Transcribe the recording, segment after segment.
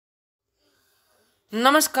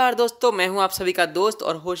नमस्कार दोस्तों, मैं हूं आप सभी का दोस्त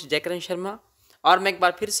और होस्ट जयकरण शर्मा। और मैं एक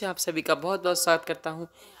बार फिर से आप सभी का बहुत बहुत स्वागत करता हूं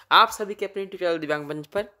आप सभी के अपने ट्यूटोरियल दिव्यांग मंच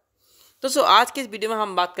पर। दोस्तों, आज के इस वीडियो में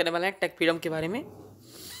हम बात करने वाले हैं टेक फ्रीडम के बारे में।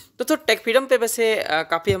 दोस्तों, टेक फ्रीडम पे वैसे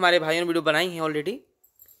काफ़ी हमारे भाइयों ने वीडियो बनाई हैं ऑलरेडी,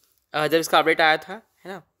 जब इसका अपडेट आया था,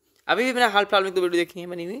 है ना। अभी भी मैंने हाल फिलहाल में 2 वीडियो देखी हैं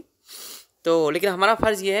बनी हुई। तो लेकिन हमारा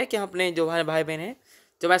फ़र्ज़ ये है कि हम अपने जो हमारे भाई बहन हैं,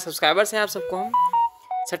 जो हमारे सब्सक्राइबर्स हैं, आप सबको हम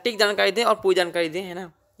सटीक जानकारी दें और पूरी जानकारी दें, है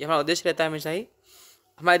ना। ये हमारा उद्देश्य रहता है हमेशा ही।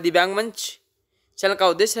 हमारे दिव्यांग मंच चैनल का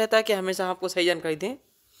उद्देश्य रहता है कि हमेशा आपको सही जानकारी दें।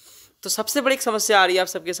 तो सबसे बड़ी एक समस्या आ रही है आप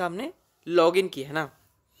सबके सामने लॉगिन की, है ना।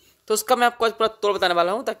 तो उसका मैं आपको आज पूरा तोड़ बताने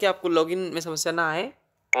वाला हूँ ताकि आपको लॉगिन में समस्या ना आए।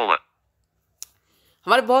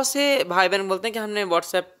 हमारे बहुत से भाई बहन बोलते हैं कि हमने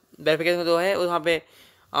व्हाट्सएप वेरिफिकेशन जो है वहाँ पे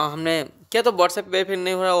हमने किया तो व्हाट्सएप वेरीफाई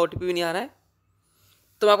नहीं हो रहा, OTP भी नहीं आ रहा है।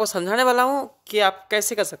 तो मैं आपको समझाने वाला हूँ कि आप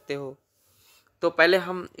कैसे कर सकते हो। तो पहले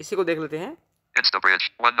हम इसी को देख लेते हैं।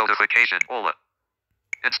 Instabridge, one notification, Ola.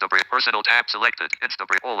 Instabridge, personal tab selected,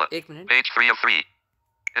 Instabridge, Ola. एक minute. Page 3 of 3.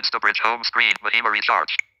 Instabridge home screen, Mahima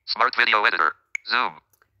recharge. Smart video editor. Zoom.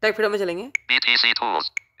 Take freedom में चलेंगे। BTC tools.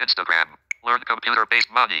 Instagram. Learn computer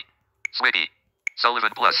based money. Swiggy.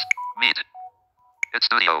 Sullivan Plus. Meet. It's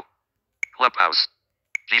Studio. Clubhouse.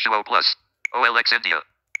 G2O Plus. OLX India.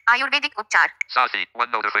 Ayurvedic उपचार। Sathi,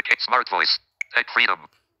 one notification, Smart Voice. Tech Freedom.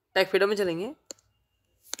 Take freedom में चलेंगे।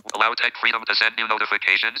 Allow Tech Freedom to send new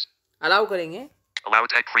notifications. Allow करेंगे। Allow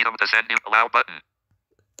Tech Freedom to send new, allow button.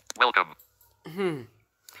 Welcome.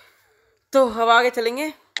 तो अब आगे चलेंगे।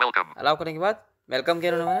 Welcome. Allow करने के बाद वेलकम कह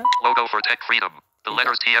रहा हूँ। Logo for Tech Freedom. The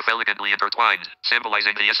letters TF elegantly intertwined,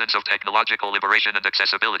 symbolizing the essence of technological liberation and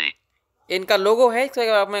accessibility. इनका लोगो है,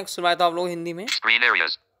 इसका मैं सुनवाता हूँ आप लोग हिंदी में। Screen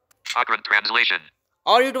areas. Occurrent translation.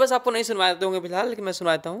 और यूट्यूबर्स आपको नहीं सुनवाते होंगे फिलहाल, लेकिन मैं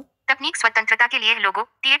सुनवाता हूँ। तकनीक स्वतंत्रता के लिए लोगो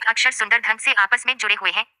 3 अक्षर सुंदर ढंग से आपस में जुड़े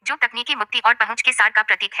हुए हैं, जो तकनीकी मुक्ति और पहुंच के सार का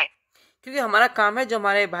प्रतीक है। क्योंकि हमारा काम है जो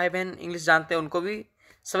हमारे भाई बहन इंग्लिश जानते हैं उनको भी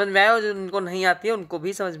समझ में आए और जो उनको नहीं आती है उनको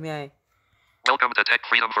भी समझ में आए। Welcome to Tech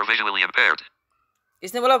Freedom for visually impaired.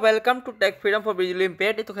 इसने बोला welcome to take freedom for visually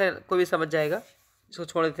impaired, ये तो खैर कोई भी समझ जाएगा, इसको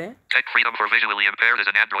छोड़ देते हैं। Tech Freedom for visually impaired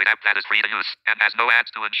is an Android app that is free to use and has no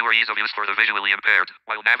ads to ensure ease of use for the visually impaired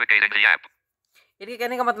while navigating the app. इनके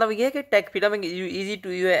कहने का मतलब ये है कि take freedom एक easy to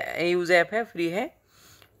use app है, free है,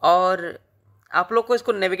 और आप लोग को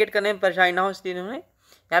इसको नेविगेट करने में परेशानी ना हो, इसलिए इन्होंने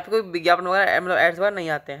यहाँ पे कोई विज्ञापन वगैरह मतलब एड्स वगैरह नहीं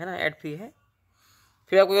आते हैं ना, ऐड फ्री है।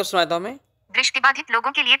 फिर आपको क्या सुनाता हूँ मैं। दृष्टिबाधित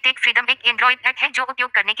लोगों के लिए टेक फ्रीडम एक एंड्रॉइड ऐप है जो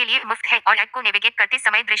उपयोग करने के लिए मुफ्त है और ऐप को नेविगेट करते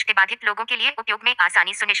समय दृष्टिबाधित लोगों के लिए उपयोग में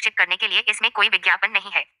आसानी सुनिश्चित करने के लिए इसमें कोई विज्ञापन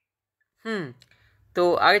नहीं है।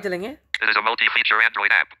 तो आगे चलेंगे। It is a multi-feature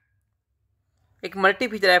Android app. एक मल्टी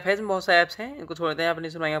फीचर ऐप है, इसमें बहुत सारे ऐप्स हैं, इनको छोड़ देते हैं, आप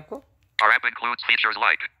नहीं सुनाएंगे आपको। Our app includes features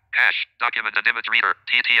like cache, document and image reader,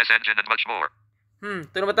 TTS engine and much more. तो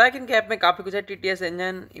उन्होंने बताया कि इनके ऐप में काफ़ी कुछ है, TTS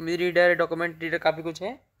engine, image reader, document reader, काफ़ी कुछ है।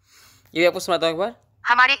 ये भी आपको सुनाता हूँ एक बार।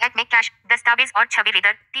 हमारे ऐप में कैश, दस्तावेज और छवि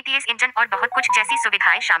रीडर, TTS इंजन और बहुत कुछ जैसी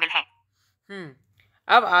सुविधाएं शामिल हैं।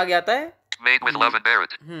 अब आगे आता है Made with love and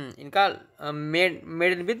merit. इनका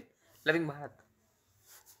made in with loving Bharat,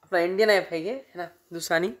 अपना इंडियन ऐप है ये, है ना,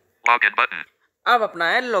 हिंदुस्तानी। Login button. अब अपना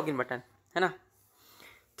है लॉगिन बटन, है ना।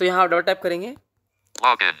 तो यहाँ डबल टैप करेंगे।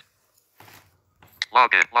 Login.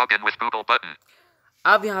 Login with Google button.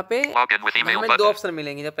 अब यहाँ पे Login with email हमें button. 2 ऑप्शन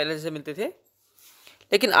मिलेंगे जो पहले जैसे मिलते थे,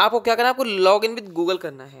 लेकिन आपको क्या करना है, आपको लॉग इन विद गूगल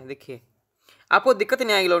करना है। देखिए आपको दिक्कत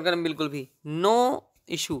नहीं आएगी लॉग इन करने में, बिल्कुल भी नो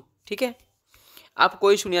इशू, ठीक है। आप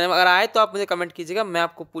कोई इशू नहीं आएगा, अगर आए तो आप मुझे कमेंट कीजिएगा, मैं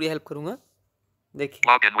आपको पूरी हेल्प करूंगा।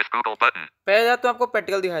 देखिए Login with Google button. पहले तो आपको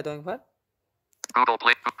प्रैक्टिकल दिखाता हूँ एक बार।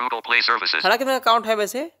 Google Play services. हालांकि मेरा अकाउंट है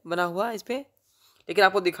वैसे बना हुआ इस पे, लेकिन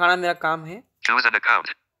आपको दिखाना मेरा काम है। Choose an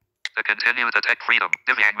account. To continue the Tech Freedom,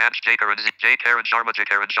 Divyang, Manch, J. Karen Sharma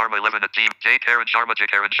 11 at Gmail, J. Karen Sharma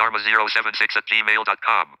 076 at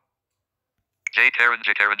gmail.com. J. Karen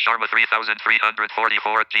Sharma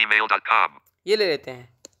 3344 at gmail.com. ये ले लेते हैं।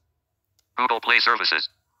 Google Play services.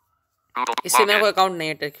 Google इससे मेरा login. कोई अकाउंट नहीं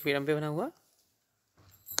है take freedom पे बना हुआ।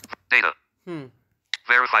 Data.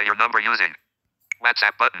 Verify your number using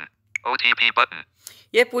WhatsApp button. OTP button.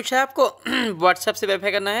 ये पूछा है आपको व्हाट्सएप से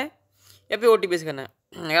वेरीफाई करना है या फिर OTP से करना है।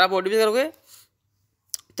 अगर आप OTP से करोगे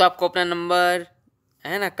तो आपको अपना नंबर,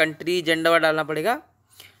 है ना, कंट्री, जेंडर डालना पड़ेगा,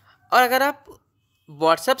 और अगर आप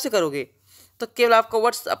व्हाट्सएप से करोगे तो केवल आपको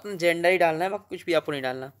व्हाट्सएप अपना जेंडर ही डालना है, बाकी कुछ भी आपको नहीं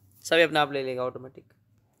डालना, सभी अपने आप ले लेगा automatic.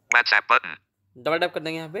 WhatsApp button. Double tap कर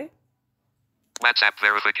देंगे यहाँ पे। WhatsApp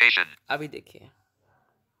verification. अभी देखिए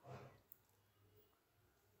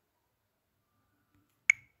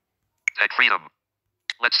Tech Freedom.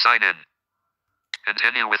 Let's sign in.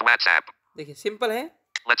 Continue with WhatsApp. देखिए सिंपल है।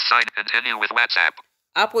 Let's sign. Continue with WhatsApp.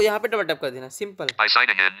 आपको यहाँ पे डबल टैप कर देना, simple. By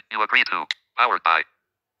signing in, you agree to. Powered by.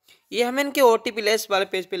 ये हमें इनके OTP लेस वाले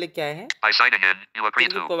पेज पे लेके आए हैं, By signing in, you agree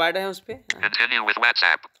to provider है उस पे। continue with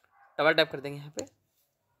WhatsApp. Double tap कर देंगे यहाँ पे।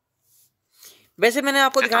 वैसे मैंने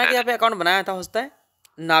आपको दिखाया कि यहाँ पे अकाउंट बनाया था, होता है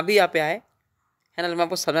ना भी यहाँ पे आए, है ना। मैं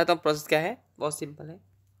आपको समझाता हूँ प्रोसेस क्या है, बहुत सिंपल है।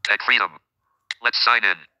 Tech Freedom. Let's sign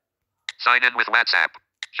in. Sign in with WhatsApp.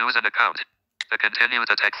 Choose an account. To continue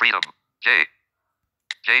to Tech Freedom. J.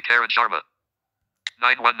 Karen Sharma.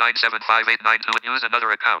 9197589 use another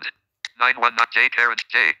account. 919 J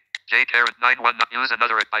Karen 919 use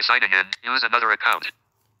another by signing in use another account.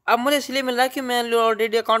 अब मुझे इसलिए मिल रहा है कि मैं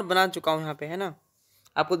already account बना चुका हूँ यहाँ पे, है ना,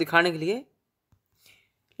 आपको दिखाने के लिए।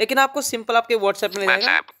 लेकिन आपको सिंपल आपके व्हाट्सएप में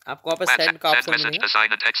मिलेगा, आपको वहाँ पे सेंड का ऑप्शन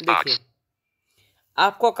मिलेगा। देखिए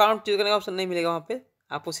आपको अकाउंट चूज करने का ऑप्शन नहीं मिलेगा वहाँ पे,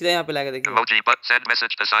 आपको सीधा यहाँ पे लाके देखिए।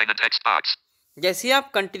 जैसे ही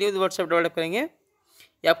आप कंटिन्यू व्हाट्सएप डेवलप करेंगे,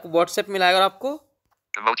 ये आपको व्हाट्सएप में लाएगा और आपको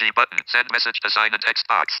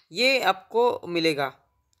ये आपको मिलेगा,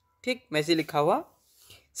 ठीक, मैसेज लिखा हुआ,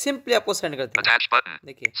 सिंपली आपको सेंड कर देना।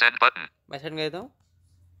 देखिए मैं सेंड कर देता हूँ,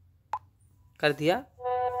 कर दिया।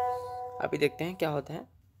 अभी देखते हैं क्या होता है।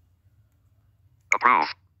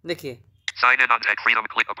 देखिए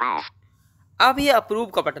अब ये अप्रूव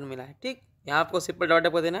का बटन मिला है, ठीक, यहाँ आपको सिंपल डॉट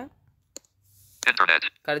कर देना है।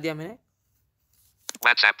 कर दिया मैंने।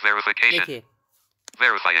 देखिए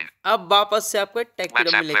अब वापस से आपको टेक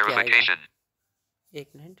फ्रीडम में लेके आएगा। एक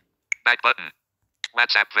minute. Back button.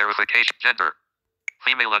 WhatsApp verification. Gender.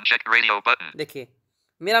 Female unchecked radio button. देखिए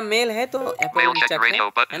मेरा मेल है तो Male checked radio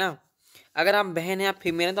है button. ना। अगर आप बहन है, आप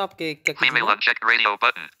फीमेल है, तो आपके क्या Female unchecked radio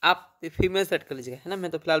button. आप फीमेल सेट कर लीजिएगा, है ना।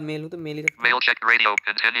 मैं तो फिलहाल मेल हूँ तो मेल ही रखता हूँ। Male checked radio.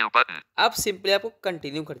 Continue button. आप सिंपली आपको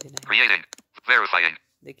कंटिन्यू कर देना है। Creating. Verifying.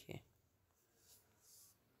 देखिए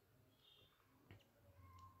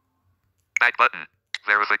Back button.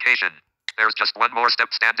 Verification. There's just one more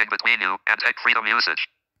step standing between you and Tech Freedom usage.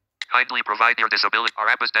 Kindly provide your disability. Our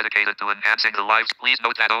app is dedicated to enhancing the lives. Please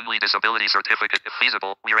note that only disability certificate, if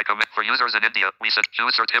feasible, we recommend for users in India. We set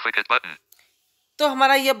choose certificate button. तो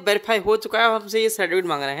हमारा ये verify हो चुका है, हमसे ये certificate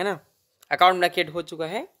मांग रहा है ना। अकाउंट मेरा क्रिएट हो चुका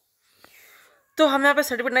है, तो हम यहाँ पे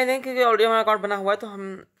सर्टिफिकेट नहीं देंगे क्योंकि ऑलरेडी हमारा अकाउंट बना हुआ है, तो हम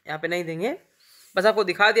यहाँ पे नहीं देंगे। बस आपको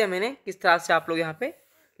दिखा दिया मैंने किस तरह से आप लोग यहाँ पे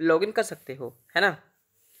लॉगिन कर सकते हो, है ना।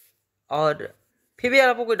 और फिर भी अगर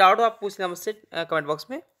आपको कोई डाउट हो आप पूछ लेना मुझसे कमेंट बॉक्स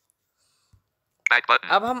में।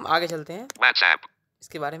 अब हम आगे चलते हैं, WhatsApp.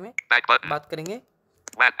 इसके बारे में बात करेंगे।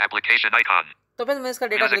 Application icon. तो फिर मैं इसका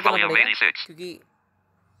डेटा Music देना volume पड़ेगा 86. क्योंकि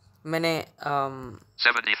मैंने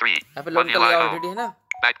 73. यहाँ पे लॉग कर लिया ऑलरेडी, है ना।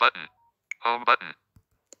 Back button. Home button.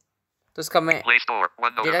 तो इसका मैं Play Store.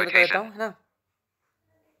 One डेटा कर देता notification. हूँ, है ना।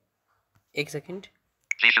 एक second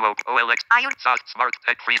G2O OLX. Smart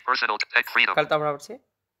Tech Free Personal Tech Freedom. करता हूँ फटाफट से।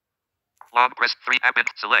 Long press 3 app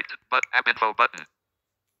info. Select but app info button.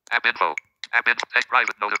 App info. App info. Tech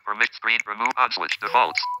private mode. Permit screen. Remove on switch.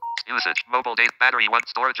 Defaults. Usage. Mobile data. Battery 1.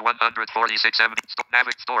 Storage 146 MB.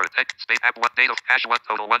 Navic store. Tech. Space app 1. Data. Cache 1.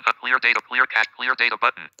 Total 1. Clear data. Clear cache. Clear data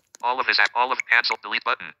button. All of this app. All of cancel. Delete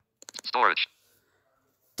button. Storage.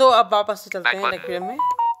 तो अब वापस से चलते हैं take freedom में।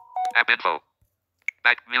 App info.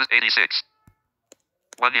 Back Muse 86.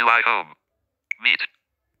 One UI home. Meet.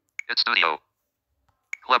 It's studio.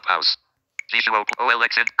 Clubhouse. G2O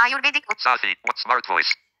OLX in Ayurvedic Sathi. Smart voice.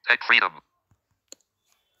 Tech Freedom.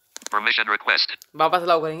 Permission request. वापस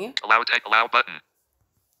allow करेंगे। Allow button.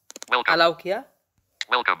 Welcome. Allow किया।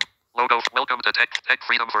 Welcome. Logo. Welcome to Tech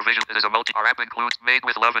Freedom for Vision. It is a multi. Our app includes made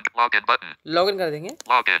with love and login button. Login कर देंगे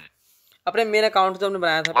Login. अपने main account जो हमने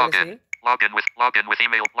बनाया था पहले से ही। Login with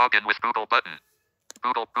email. Login with Google button.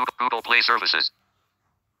 Google Play services.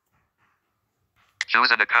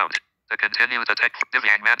 Choose an account. To continue the Tech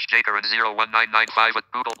Divyang Manch Jaker and 01995 at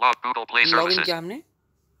Google Play login services. किया हमने,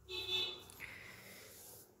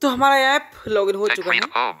 तो हमारा ऐप लॉगिन हो Tech चुका है।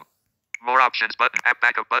 Freedom Home. More options button. App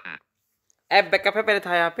backup button. App backup है, पहले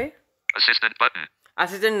था यहाँ पे। Assistant button.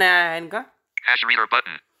 असिस्टेंट नया है इनका। Cash reader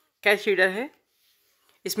button. Cash reader है,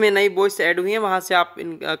 इसमें नई वॉइस ऐड हुई है, वहाँ से आप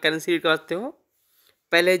इन करेंसी रीड कर सकते हो।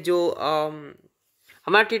 पहले जो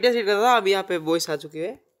हमारा टीटीएस रीड करता था, अभी यहाँ पे वॉइस आ चुकी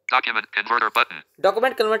है। Document converter button.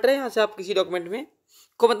 Document converter है, यहाँ से आप किसी डॉक्यूमेंट में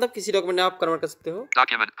को मतलब किसी डॉक्यूमेंट में आप कन्वर्ट कर सकते हो।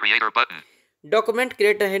 Document creator button. Document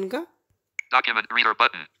creator है इनका। Document reader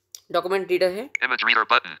button. Document reader है। Image reader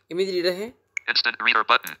button. Image reader है। Instant reader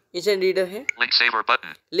button. Instant reader है। Link saver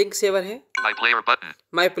button. Link saver है। My player button.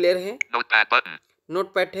 My player है। Notepad button.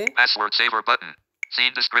 नोटपैड है। Password saver button.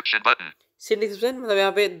 Scene description button. Scene description, मतलब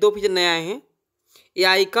यहाँ पे दो feature नए आए हैं,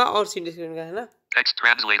 एआई का और सीन डिस्क्रिप्शन का, है ना। Text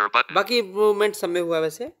translator button. बाकी इम्प्रूवमेंट सब में हुआ है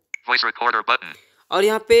वैसे। Voice recorder button. और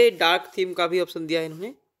यहाँ पे डार्क थीम का भी ऑप्शन दिया है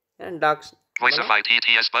इन्होंने, dark Voiceify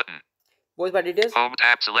TTS button. Voice bye details. Home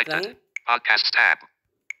tab selected. Podcasts tab.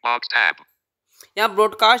 Logs tab. यहाँ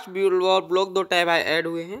ब्रॉडकास्ट और ब्लॉग 2 टैब ऐड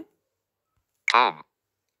हुए हैं। Home.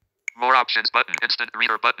 More options button. Instant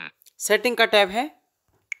reader button. Setting का टैब है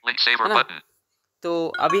Link saver ना? button. तो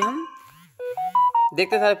अभी हम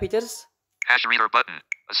देखते हैं सारे features. Hash reader button.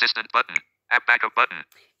 Assistant button. App backup button.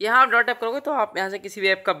 यहाँ आप डॉट टैप करोगे तो आप यहाँ से किसी भी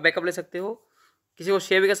ऐप का बैकअप ले सकते हो, किसी को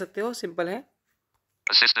शेयर भी कर सकते हो, सिंपल है।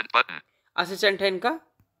 Assistant button. असिस्टेंट है इनका।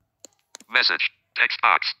 Message. Text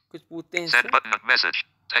box. कुछ पूछते हैं Send इससे। button of message.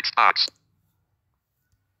 Text box.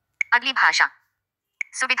 अगली भाषा।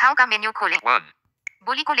 सुविधाओं का मेन्यू खोलें। 1.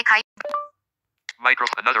 बोली को लिखाई।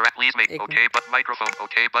 Microphone. Another app. Please make एक okay but microphone.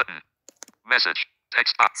 Okay button. Message.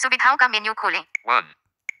 Text box. सुविधाओं का मेन्यू खोलें। 1.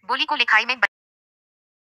 बोली को लिखाई में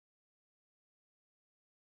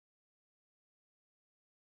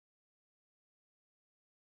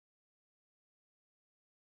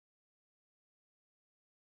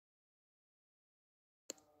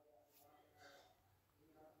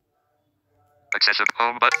Accessible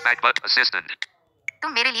home button. Back button. Assistant.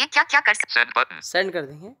 तुम मेरे लिए क्या क्या कर सकते। Send button. सेंड कर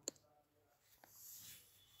देंगे।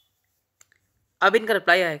 अब इनका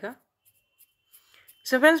रिप्लाई आएगा।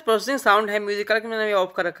 इसमें फ्रेंड्स प्रोसेसिंग साउंड है, म्यूजिक का मैंने अभी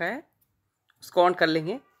ऑफ कर रखा है, उसको ऑन कर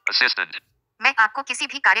लेंगे। Assistant. मैं आपको किसी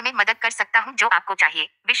भी कार्य में मदद कर सकता हूं जो आपको चाहिए,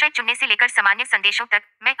 विषय चुनने से लेकर सामान्य संदेशों तक।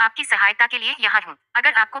 मैं आपकी सहायता के लिए यहाँ हूँ।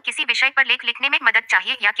 अगर आपको किसी विषय पर लेख लिखने में मदद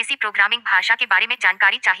चाहिए या किसी प्रोग्रामिंग भाषा के बारे में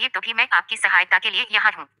जानकारी चाहिए तो भी मैं आपकी सहायता के लिए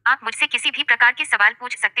यहाँ हूँ। आप मुझसे किसी भी प्रकार के सवाल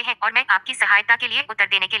पूछ सकते हैं और मैं आपकी सहायता के लिए उत्तर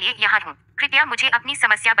देने के लिए यहाँ हूँ। कृपया मुझे अपनी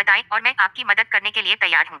समस्या बताएं और मैं आपकी मदद करने के लिए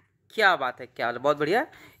तैयार हूँ। क्या बात है, क्या बहुत बढ़िया।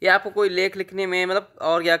 ये आपको कोई लेख लिखने में मतलब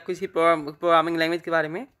और या किसी प्रोग्रामिंग लैंग्वेज के बारे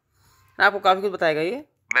में आपको काफ़ी कुछ बताएगा ये।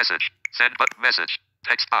 Message. Send button. Message.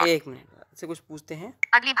 Text box. एक मिनट से कुछ पूछते हैं।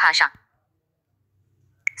 अगली भाषा।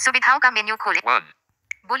 सुविधाओं का मेन्यू खोलें। 1.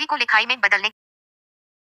 बोली को लिखाई में बदलने।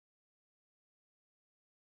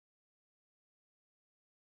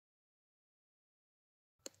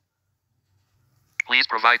 Please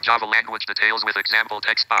provide Java language details with example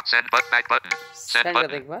text box. Send but back button. Send send कर दे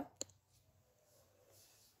button. एक बार।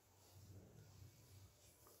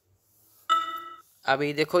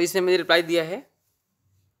 अभी देखो इसने मुझे रिप्लाई दिया है।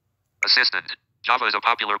 Assistant. Java is a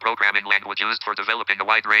popular programming language used for developing a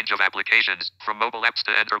wide range of applications, from mobile apps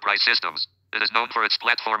to enterprise systems. It is known for its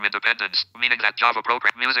platform independence, meaning that Java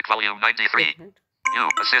program music volume 93. एक minute.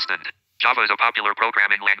 Assistant. Java is a popular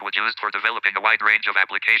programming language used for developing a wide range of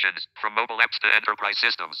applications, from mobile apps to enterprise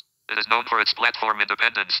systems. It is known for its platform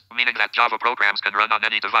independence, meaning that Java programs can run on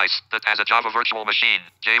any device that has a Java virtual machine,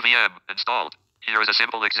 JVM, installed. Here is a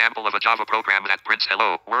simple example of a Java program that prints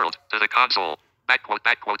hello, world, to the console.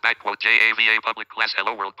 JAVA public class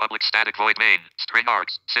hello world public static void main string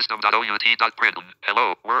args system.out.println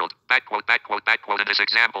hello world in this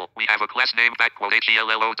example we have a class name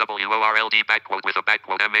HELLOWORLD with a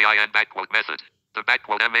MAIN method. The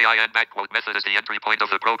MAIN method is the entry point of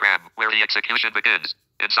the program where the execution begins.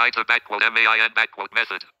 Inside the MAIN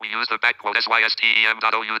method, we use the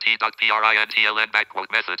system.out.println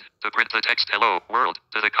method to print the text hello world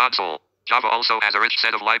to the console. Java also has a rich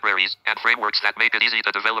set of libraries and frameworks that make it easy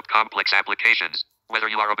to develop complex applications. Whether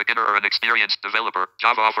you are a beginner or an experienced developer,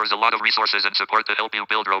 Java offers a lot of resources and support to help you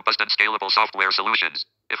build robust and scalable software solutions.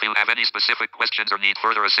 If you have any specific questions or need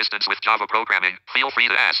further assistance with Java programming, feel free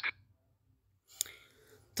to ask.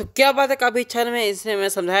 तो क्या बात है, काफ़ी अच्छा में इसने मैं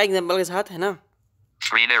समझाया एग्जाम्पल के साथ, है ना।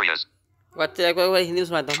 Screen areas. बच्चे को हिंदी में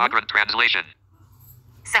सुनाता हूँ। Operant translation.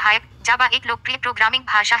 सहायक। जावा एक लोकप्रिय प्रोग्रामिंग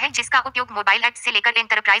भाषा है जिसका उपयोग मोबाइल ऐप से लेकर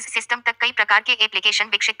एंटरप्राइज सिस्टम तक कई प्रकार के एप्लीकेशन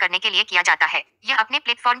विकसित करने के लिए किया जाता है। यह अपने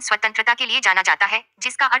प्लेटफॉर्म स्वतंत्रता के लिए जाना जाता है,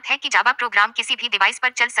 जिसका अर्थ है कि जावा प्रोग्राम किसी भी डिवाइस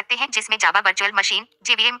पर चल सकते हैं जिसमें जावा वर्चुअल मशीन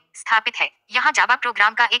JVM स्थापित है। यहाँ जावा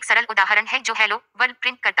प्रोग्राम का एक सरल उदाहरण है जो हेलो वर्ल्ड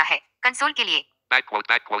प्रिंट करता है। कंसोल के लिए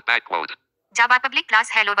जावा public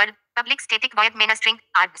class hello world, public static void main string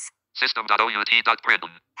args System.out.println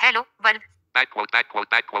hello world.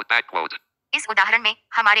 इस उदाहरण में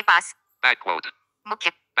हमारे पास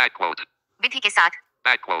मुख्य विधि के साथ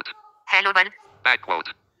हेलो वर्ल्ड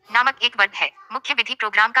नामक एक वर्ड है। मुख्य विधि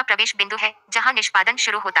प्रोग्राम का प्रवेश बिंदु है जहां निष्पादन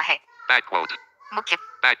शुरू होता है। मुख्य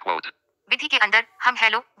विधि के अंदर हम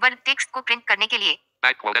हेलो वर्ल्ड टेक्स्ट को प्रिंट करने के लिए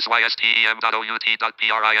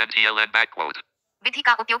system.out.println विधि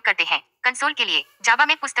का उपयोग करते हैं। कंसोल के लिए जावा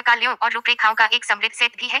में पुस्तकालयों और रूपरेखाओं का एक समृद्ध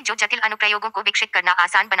सेट भी है जो जटिल अनुप्रयोगों को विकसित करना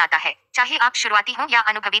आसान बनाता है। चाहे आप शुरुआती हो या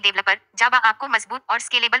अनुभवी डेवलपर, जावा आपको मजबूत और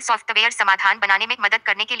स्केलेबल सॉफ्टवेयर समाधान बनाने में मदद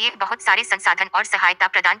करने के लिए बहुत सारे संसाधन और सहायता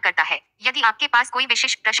प्रदान करता है। यदि आपके पास कोई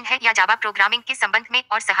विशेष प्रश्न है या जावा प्रोग्रामिंग के संबंध में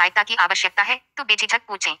और सहायता की आवश्यकता है तो बेझिझक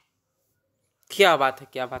पूछें। क्या बात है,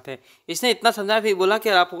 क्या बात है। इसने इतना समझाया फिर बोला कि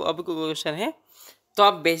अगर आपको अभी कोई क्वेश्चन है तो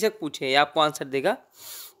आप बेशक पूछें, ये आपको आंसर देगा।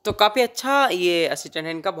 तो काफ़ी अच्छा ये असिस्टेंट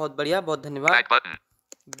है इनका, बहुत बढ़िया, बहुत धन्यवाद। Back button.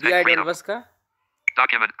 DI डेवलपर्स का।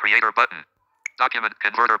 Document creator button. Document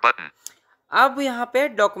converter button. अब यहाँ पे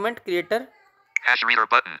document creator, Hash reader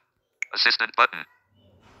button. Assistant button.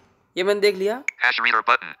 ये मैंने देख लिया। Hash reader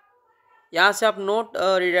button. यहाँ से आप नोट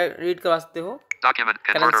रीड करवा सकते हो। Document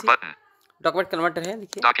converter Currency. button. Document converter है,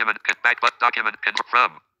 देखिए। Back but document convert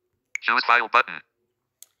from. Choose file button.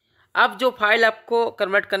 अब जो फाइल आपको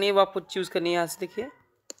कन्वर्ट करनी है वो आपको चूज करनी है, यहाँ से देखिए।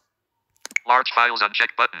 Large files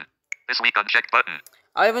unchecked button. This week unchecked button.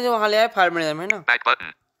 अब मुझे वहाँ ले आया फाइल मैनेजर में, है ना। Back button.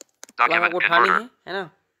 वहाँ Document को उठानी converter. है ना।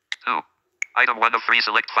 2. Item 1 of 3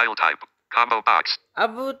 select file type. Combo box.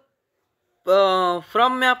 अब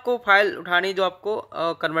फ्रॉम में आपको फाइल उठानी जो आपको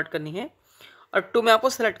कन्वर्ट करनी है, और 2 में आपको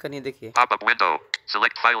सेलेक्ट करनी है, देखिए। Pop-up window.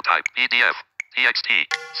 Select file type. PDF. TXT.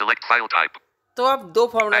 Select file type. तो आप दो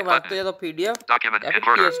फॉर्मेट में Back बनाते हो, button. या तो पीडीएफ Document या फिर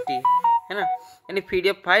converter. टीएक्सटी, है ना, यानी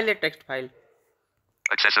पीडीएफ फाइल या text file.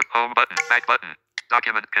 Accessive home button. Back button.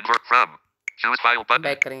 Document convert from. Choose file button.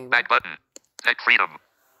 Back करेंगे। Back button. Tech freedom.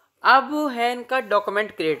 अब है इनका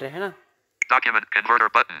डॉक्यूमेंट क्रिएटर, है ना। Document converter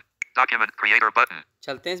button. Document creator button.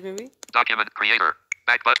 चलते हैं इसमें भी। Document creator.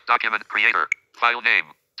 Back button. Document creator. File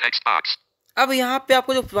name. Text box. अब यहाँ पे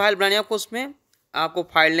आपको जो फाइल बनानी है, आपको उसमें आपको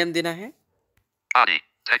फाइल नेम देना है। Body.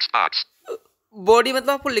 Text box. बॉडी मतलब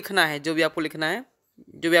आपको लिखना है, जो भी आपको लिखना है,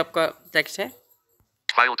 जो भी आपका टेक्स्ट है।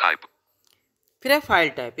 File type. फिर है फाइल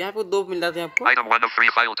टाइप, यहाँ पे 2 मिल जाते हैं आपको। Item 1 of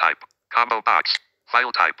 3 file type. Combo box.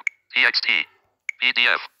 File type. TXT.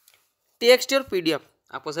 PDF. TXT और पीडीएफ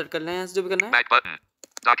आपको सेट करना है, यहाँ से जो भी करना है। Back button.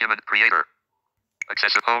 Document creator.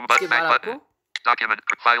 Accessive home उसके button. बाद Back आपको button.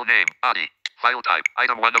 Document file name. Body. File type.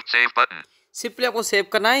 Item 1 of save button. Simply आपको सेव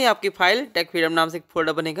करना है, ये आपकी फाइल टेक फ्रीडम नाम से एक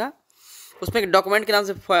फोल्डर बनेगा, उसमें एक डॉक्यूमेंट के नाम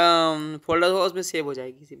से फोल्डर होगा, उसमें सेव हो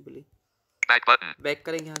जाएगी सिंपली। Back button. बैक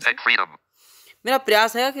करेंगे यहाँ से। Tech freedom. मेरा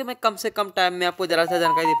प्रयास है कि मैं कम से कम टाइम में आपको ज़रा सा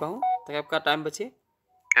जानकारी दे पाऊँ, ताकि आपका टाइम बचे।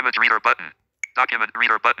 Image reader button. Document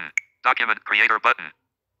reader button. Document creator button.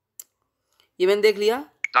 ये मैंने देख लिया।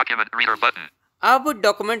 Document reader button. अब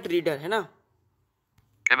डॉक्यूमेंट रीडर, है ना,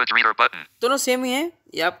 Image reader button. दोनों सेम ही है।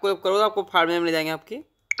 ये आपको करो तो आपको फाइल में मिल जाएंगे आपके।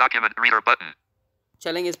 Document reader button.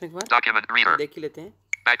 चलेंगे इसमें एक बार, Document reader. देख ही लेते हैं।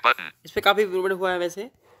 Back button. इस पर काफ़ी इम्प्रूवमेंट हुआ है वैसे।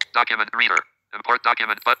 Document reader. Import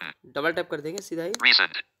document button. Double tap कर देंगे, सीधा ही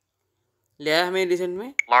Recent. ले आया हमें रिसेंट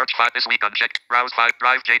में। Large file this week unchecked. Browse file.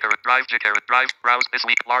 Drive jcarrot. Drive jcarrot. Drive. Browse this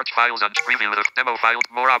week. Large files on preview the demo file.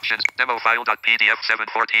 More options. Demo file.pdf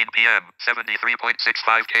 7:14 p.m.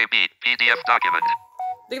 73.65 KB. PDF document.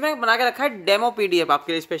 देखिए मैंने बना के रखा है demo PDF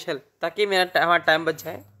आपके लिए special, ताकि मेरा हमारा टाइम बच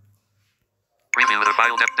जाए। Preview the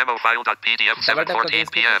file. Demo file.pdf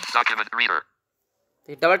 7:14 p.m. Document reader.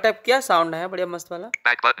 Double tap किया, साउंड है बढ़िया मस्त वाला।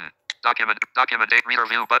 Back button. Document date reader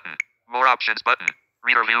view button. More options button.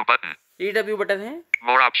 Reader view button. Read view button है,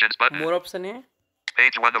 More options button. मोर option है।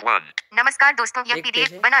 Page 1 of 1. नमस्कार दोस्तों, यह एक पीडीएफ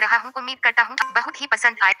पेज है। बना रहा हूँ, उम्मीद करता हूँ बहुत ही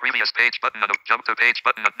पसंद आए। Previous page button. Jump to page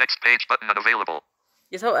button. Next page button unavailable.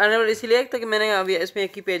 ये सब अनअवेलेबल इसलिए ताकि मैंने अभी इसमें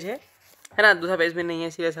एक ही पेज है ना, दूसरा पेज में नहीं है,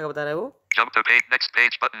 इसलिए ऐसा बता रहा है वो। Jump to page. Next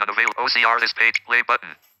page button unavailable. OCR this page. Play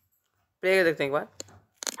button. Play कर देखते हैं एक बार,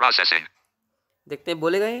 Processing. देखते हैं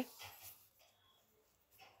बोलेगा ये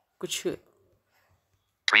कुछ।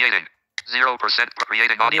 Creating. 0%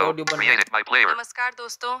 creating audio. audio बन रहा है। Creating my player. नमस्कार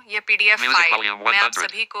दोस्तों, ये पीडीएफ Music फाइल volume मैं आप 100.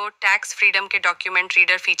 सभी को टैक्स फ्रीडम के डॉक्यूमेंट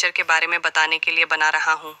रीडर फीचर के बारे में बताने के लिए बना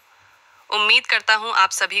रहा हूँ। उम्मीद करता हूँ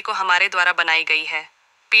आप सभी को हमारे द्वारा बनाई गई है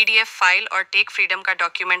पीडीएफ फाइल और टेक फ्रीडम का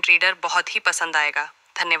डॉक्यूमेंट रीडर बहुत ही पसंद आएगा।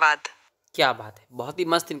 धन्यवाद। क्या बात है, बहुत ही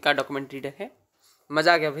मस्त इनका डॉक्यूमेंट रीडर है,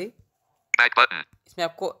 मजा आ गया भाई। Back button. इसमें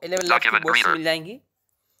आपको 11 लाख की Document वॉइस reader. मिल जाएंगी,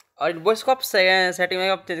 और इन वॉइस को आप सेटिंग में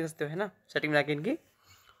आप चेंज कर सकते हो, है ना, सेटिंग में जाके इनकी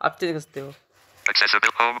आप चेंज कर सकते हो।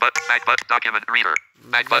 Accessible home button. Back button. Document reader.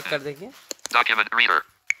 Back back कर button. देंगे, Document reader.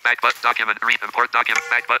 Back button. Document read. Import document.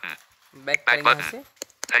 Back button. Back Back करेंगे यहाँ button.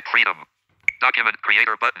 से। Tech freedom. Document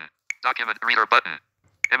creator button. Document reader button.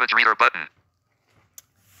 Image reader button.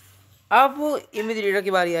 अब image reader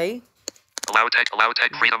की बारी आई। Allow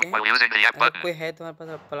tech freedom while using the app अगर button. कोई है तुम्हारे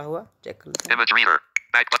पास पड़ा हुआ, चेक कर लेते हैं। Image reader.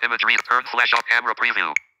 Back button. Image reader. Turn flash off camera preview.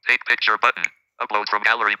 Take picture button. Upload from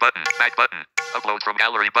gallery button. Back button. Upload from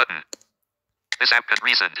gallery button. This app can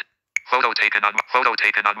recent. Photo taken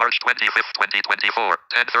on March 25th, 2024,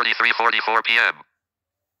 10:33:44 p.m.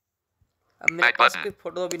 अब मेरे Back पास button. कोई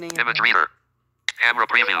photo भी नहीं Image है। reader. Camera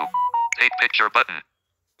preview. Take picture button.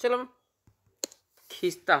 चलो मैं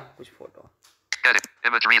खींचता हूँ कुछ photo. Edit.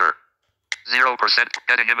 Image reader. 0%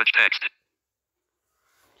 getting image text.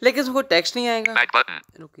 लेकिन उसको टेक्स्ट नहीं आएगा। Back button.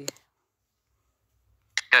 रुकिए,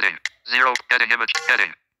 Getting. 0 getting image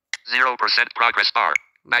getting. 0% progress bar.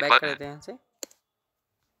 Back back कर button. देते हैं यहाँ से।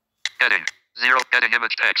 Getting. 0 getting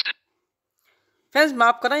image text. Friends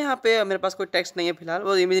माफ करना, यहाँ पे मेरे पास कोई टेक्स्ट नहीं है फिलहाल,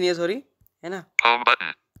 वो इमेज नहीं है, सॉरी, है ना। Home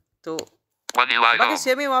button. तो One UI बाकी home.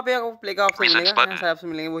 सेम ही वहाँ पे आपको प्ले का ऑप्शन Recent मिलेगा, button. सारे ऑप्शन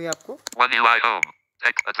मिलेंगे वही आपको। One UI home.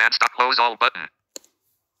 Text advanced close all button.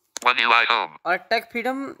 One UI home. और टेक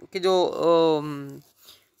फ्रीडम के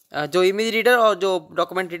जो इमेज रीडर और जो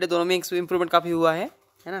डॉक्यूमेंट रीडर दोनों में इम्प्रूवमेंट काफ़ी हुआ है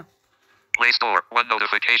ना। Play Store. One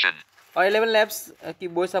notification. और 11 लैब्स की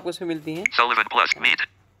वॉइस आपको इसमें मिलती हैं। Sullivan Plus. Meet.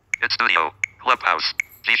 It's Studio. Clubhouse.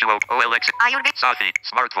 G2O. OLX. Ayurveda Safi.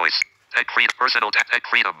 Smart Voice. Tech Freedom. Personal Tech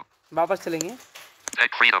Freedom. वापस चलेंगे।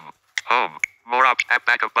 Tech Freedom. Home. More options. App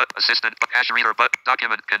backup button. Assistant. Cache reader button.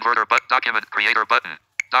 Document converter button. Document creator button.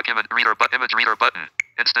 Document reader button. Image reader button.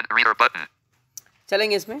 Instant reader button.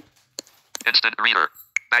 चलेंगे इसमें। Instant reader.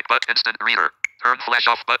 Back button. Instant reader. Turn flash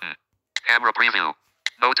off button. Camera preview.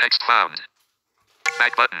 No text found.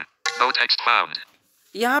 Back button. No text found.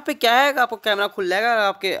 यहाँ पे क्या है, आपको camera खुल जाएगा, अगर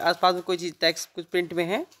आपके आसपास में कोई चीज़ टेक्स्ट कुछ प्रिंट में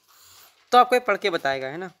है तो आपको ये पढ़ के बताएगा,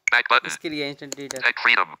 है ना। Back button. इसके लिए instant reader Tech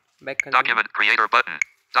Freedom. Back कर देंगे। Document creator button.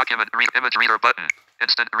 Document read image reader button.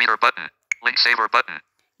 Instant reader button. Link saver button.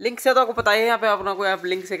 Link से तो आपको पता ही है, यहाँ पे अपना कोई आप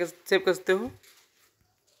लिंक से सेव कर सकते हो।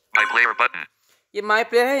 My player button. ये माई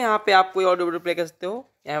प्लेयर है, यहाँ पे आप कोई ऑडियो वीडियो प्ले कर सकते हो,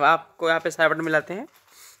 आपको यहाँ पे सारे बटन मिलाते हैं,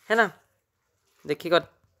 है ना। देखिएगा,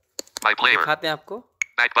 My player. दिखाते हैं आपको।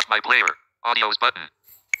 Back button. My player. Audios button.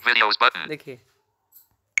 Videos button. देखिए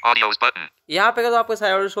Audios button. यहाँ पे तो आपके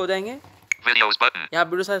सारे ऑडियो शो हो जाएंगे, Videos button. यहाँ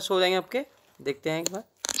वीडियो सारे शो हो जाएंगे आपके। देखते हैं एक बार,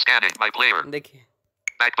 Scanning. My player. देखिए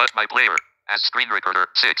Back button. My player. As screen recorder.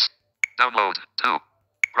 6. Download. 2.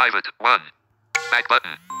 Private. 1. Back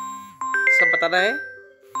button. सब बताना है।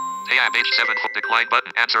 Tab H7. Decline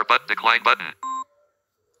button. Answer button. Decline button.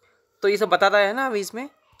 तो ये सब बताता है ना अभी इसमें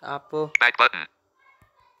आप, Back button.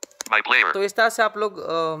 My player. तो इस तरह से आप लोग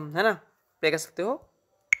है ना प्ले कर सकते हो।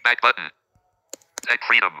 Back button. Tech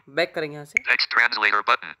Freedom. Back करेंगे यहाँ से। Text translator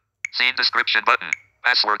button. Scene description button.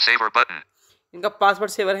 Password saver button. इनका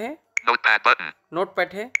पासवर्ड सेवर है, Notepad button. नोट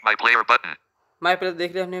पैड है, My player button. My player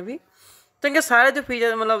देख लिया हमने अभी। तो इनके सारे जो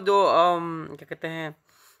फीचर मतलब जो क्या कहते हैं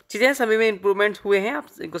चीज़ें हैं, सभी में इम्प्रूवमेंट्स हुए हैं। आप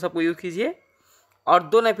इनको सबको यूज़ कीजिए। और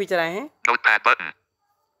 2 नए फीचर आए हैं, Notepad button.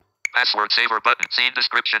 Password saver button. Scene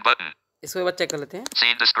description button. इसको एक बार चेक कर लेते हैं।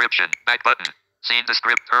 Scene description. Back button. Scene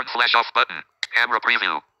descript. Turn flash off button. Camera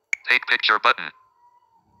preview. Take picture button.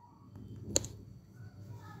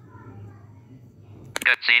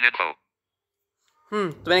 Get scene info. तो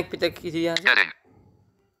मैंने एक फीचर कीजिए यहाँ से। Heading.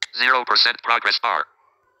 0% progress bar.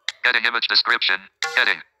 Getting image description.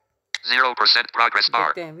 Heading. 0% progress bar.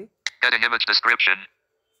 देखते हैं अभी। Getting image description.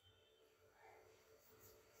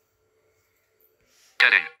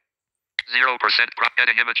 Heading. 0%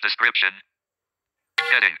 getting image description.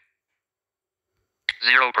 Heading.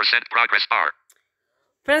 0% progress bar.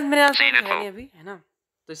 Friends मेरे यहाँ Scene है info. नहीं अभी, है ना,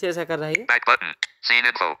 तो इसे ऐसा कर रहा है। Back button.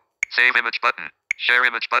 Scene info. Save image button. Share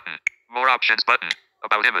image button. More options button.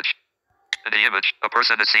 About image. In the image, a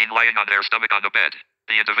person is seen lying on their stomach on the bed.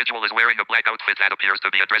 The individual is wearing a black outfit that appears to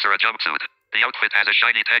be a dress or a jumpsuit. The outfit has a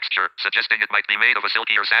shiny texture, suggesting it might be made of a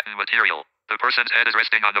silky or satin material. The person's head is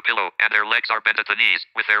resting on the pillow, and their legs are bent at the knees,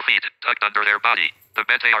 with their feet tucked under their body. The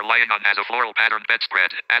bed they are lying on has a floral patterned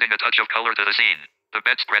bedspread, adding a touch of color to the scene. The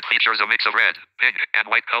bedspread features a mix of red, pink, and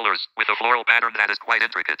white colors, with a floral pattern that is quite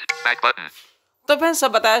intricate. Back button. तो friends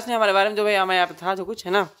सब बताया इसने हमारे बारे में, जो भाई हमें यहाँ पे था जो कुछ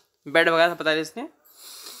है ना, बेड वगैरह बता दिया इसने।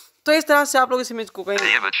 तो इस तरह से आप लोग इस इमेज को The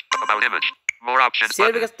कहीं image. About image. More options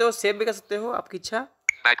share भी button. कर सकते हो, सेव भी कर सकते हो, आपकी इच्छा।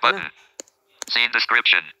 Back button. Scene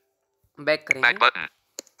description. Back Back करेंगे। button.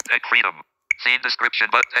 Tech Freedom. Scene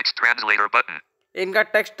description but text translator button. इनका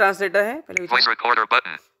टेक्स्ट ट्रांसलेटर है, पहले Voice recorder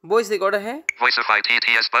button. Voice recorder है, Voiceify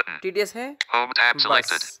TTS button. TTS है, Home tab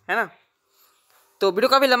selected. बस, है ना। तो वीडियो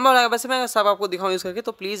काफ़ी लंबा हो जाएगा, वैसे मैं सब आपको दिखाऊँ यूज़ करके,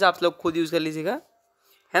 तो प्लीज़ आप लोग खुद यूज़ कर लीजिएगा,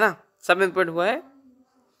 है ना। सब में इम्पोर्ट हुआ है।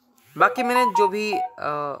 बाकी मैंने जो भी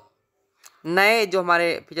नए जो हमारे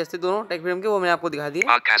फीचर्स थे दोनों टेक फ्रीडम के, वो मैंने आपको दिखा दिए।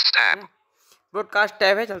 Podcast tab. ब्रॉडकास्ट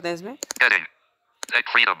टैब है, चलते हैं इसमें। Heading. Tech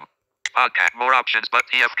Freedom. Podcast. More options but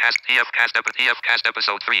TFcast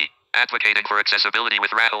episode 3. Advocating for accessibility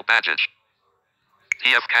with Rahul Bajaj.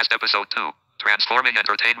 TFcast episode 2. Transforming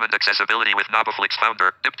entertainment accessibility with Novaflix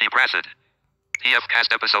founder, Dipti Prasad.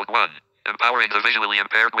 TFcast episode 1. Empowering the visually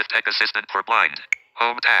impaired with tech assistant for blind.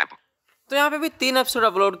 Home tab. तो यहाँ पे भी 3 episode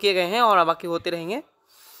upload किए गए हैं और बाकी होते रहेंगे।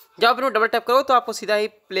 जब आप इन्हें डबल टैप करो तो आपको सीधा ही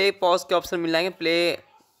प्ले पॉज के ऑप्शन मिल जाएंगे, प्ले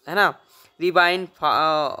है ना, रिवाइंड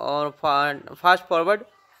और फास्ट फॉरवर्ड,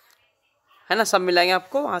 है ना, सब मिल जाएंगे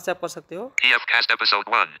आपको, वहाँ से आप कर सकते हो। TFcast episode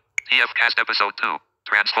 1. TFcast episode 2.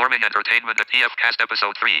 Transforming entertainment. TFcast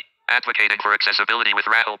episode 3. Advocating for accessibility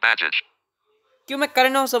with Rahul Bajaj. क्यों मैं कर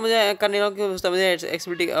रहा हूँ समझे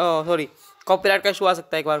एक्सेसिबिलिटी सॉरी कॉपीराइट का इशू आ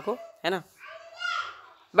सकता है एक बार को, है ना।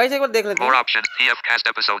 भाई से एक बार देख लेते More हैं। options. TFcast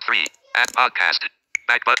episode 3. Add podcast.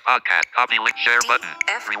 Back button. Podcast. Copy link. Share button.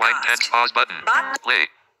 Rewind 10. Pause button. Play.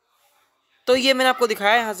 तो ये मैंने आपको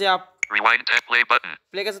दिखाया, यहाँ से आप Rewind 10. Play button.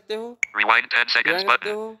 प्ले कर सकते हो, Rewind 10 seconds rewind कर सकते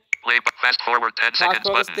button. हो, Play but fast forward 10 fast seconds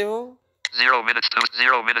forward कर सकते button. हो, 0 minutes to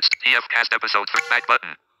 0 minutes. TF cast episode 3. Back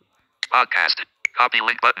button. Podcast. Copy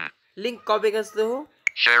link button. Link copy कर सकते हो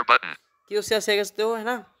Share button. कि उससे शेयर कर सकते हो, है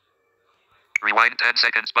ना। Rewind 10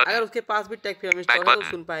 seconds button. अगर उसके पास भी टेक फ्रीडम इंस्टॉल है तो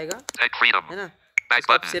सुन पाएगा, Tech freedom. है ना। Back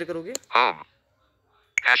इसको आप button. शेयर करोगे, Home.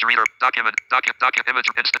 Cache reader. Document image.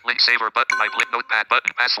 Instant link saver button. Type link notepad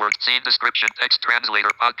button. Password. Scene description. Text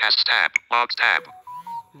translator. Podcasts tab. Logs tab.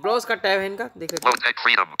 Browse का tab है इनका, देख लेते Low tech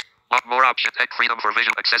freedom. Lot more option. Tech freedom for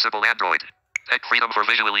visual accessible Android. Tech freedom for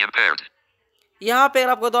visually impaired. हैं। यहाँ पे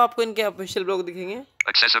अगर आपको तो आपको इनके ऑफिशियल ब्लॉग दिखेंगे,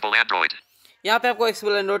 Accessible Android. यहाँ पे आपको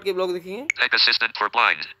एक्सेसिबल एंड्रॉइड के ब्लॉग दिखेंगे, Tech assistant for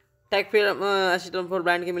blind. Take freedom assistant for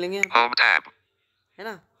brand के मिलेंगे, Home tab. है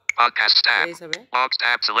ना। Podcasts tab. यही सब है। Logs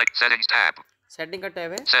tab. Select settings tab. Setting का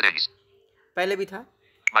टैब है, Settings. पहले भी था,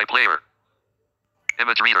 My player.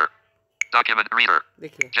 Image reader. Document reader.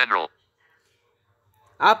 देखिए। General.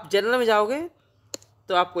 आप जनरल में जाओगे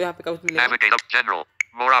तो आपको यहाँ पे कुछ मिलेगा, Navigate up. General.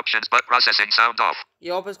 More options but processing sound off. ये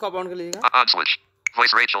ऑफिस को आप ऑन कर लीजिएगा। On switch.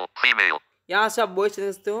 Voice Rachel. Female. यहाँ से आप वॉइस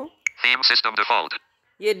चेंज सकते हो, Theme system default.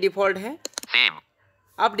 ये डिफॉल्ट है, Theme.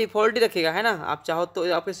 आप डिफॉल्ट ही रखेगा, है ना। आप चाहो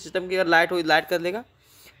तो आपके सिस्टम की अगर लाइट हो लाइट कर लेगा,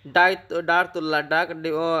 डार्क तो डार्क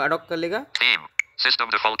अडॉप्ट कर लेगा, Theme. System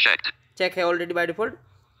default checked. Check है ऑलरेडी बाय डिफॉल्ट।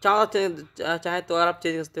 चाहे तो अगर आप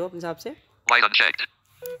चेंज कर सकते हो अपने हिसाब से। Light unchecked.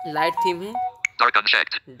 लाइट थीम है, Dark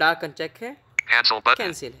unchecked. डार्क अनचेक है, Cancel button.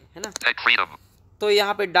 कैंसिल है ना। Tech freedom. तो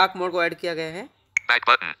यहाँ पे डार्क मोड को ऐड किया गया है। Back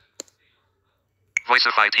button.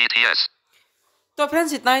 Voiceify TTS. तो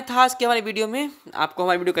फ्रेंड्स इतना ही था आज की हमारी वीडियो में। आपको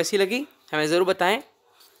हमारी वीडियो कैसी लगी हमें ज़रूर बताएं।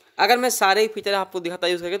 अगर मैं सारे फीचर आपको दिखाता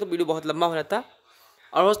यूज़ करके तो वीडियो बहुत लंबा हो जाता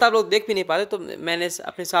और हो सकता आप लोग देख भी नहीं पाते, तो मैंने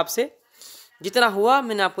अपने हिसाब से जितना हुआ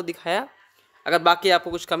मैंने आपको दिखाया। अगर बाकी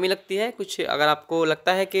आपको कुछ कमी लगती है, कुछ अगर आपको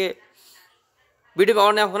लगता है कि वीडियो में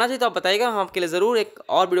और नया होना चाहिए तो आप बताइएगा, हम आपके लिए ज़रूर एक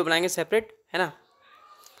और वीडियो बनाएंगे सेपरेट, है ना।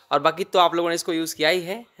 और बाकी तो आप लोगों ने इसको यूज़ किया ही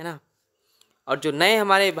है ना। और जो नए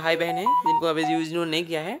हमारे भाई बहन हैं जिनको अभी यूज़ इन्होंने नहीं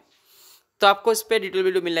किया है, तो आपको इस पर डिटेल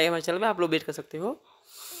वीडियो मिल जाएगी हमारे चैनल में, आप लोग वेट कर सकते हो।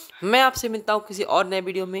 मैं आपसे मिलता हूँ किसी और नए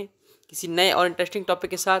वीडियो में, किसी नए और इंटरेस्टिंग टॉपिक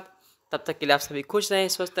के साथ। तब तक के लिए आप सभी खुश रहें,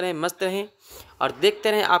 स्वस्थ रहें, मस्त रहें और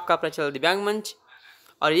देखते रहें आपका अपना चैनल दिव्यांग मंच।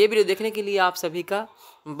 और ये वीडियो देखने के लिए आप सभी का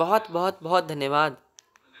बहुत बहुत बहुत धन्यवाद।